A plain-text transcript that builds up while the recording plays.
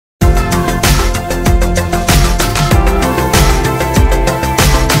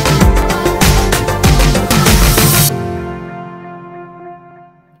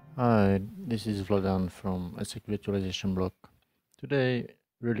this is Vladan from a virtualization blog. Today,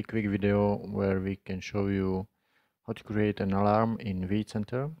 really quick video where we can show you how to create an alarm in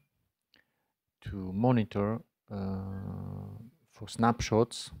vCenter to monitor for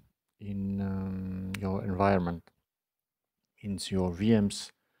snapshots in your environment. Means your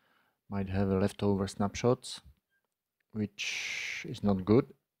VMs might have a leftover snapshots, which is not good.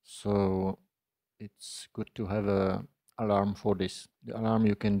 So it's good to have a alarm for this. The alarm,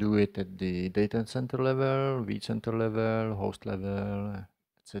 you can do it at the data center level, vCenter level, host level,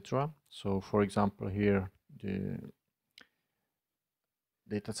 etc. So for example, here the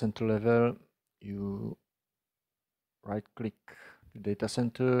data center level, you right click the data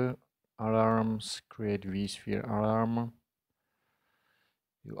center, alarms, create vSphere alarm.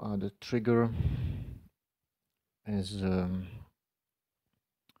 You add a trigger as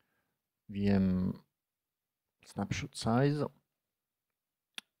VM snapshot size.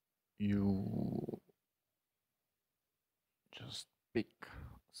 You just pick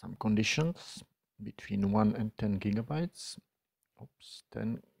some conditions between 1 and 10 gigabytes. Oops,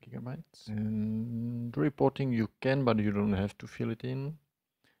 10 gigabytes. And reporting you can, but you don't have to fill it in.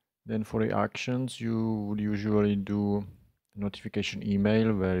 Then for the actions, you would usually do notification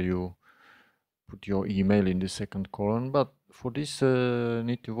email where you put your email in the second column. But for this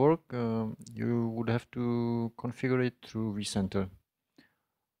need to work, you would have to configure it through vCenter.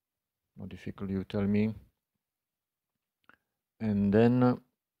 Not difficult, you tell me. And then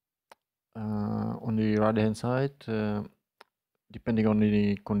on the right hand side, depending on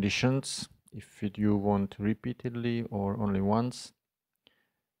the conditions, if you want repeatedly or only once,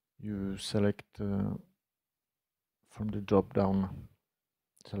 you select from the drop down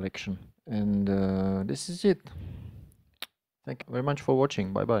selection. And this is it. Thank you very much for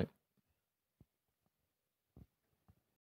watching. Bye bye.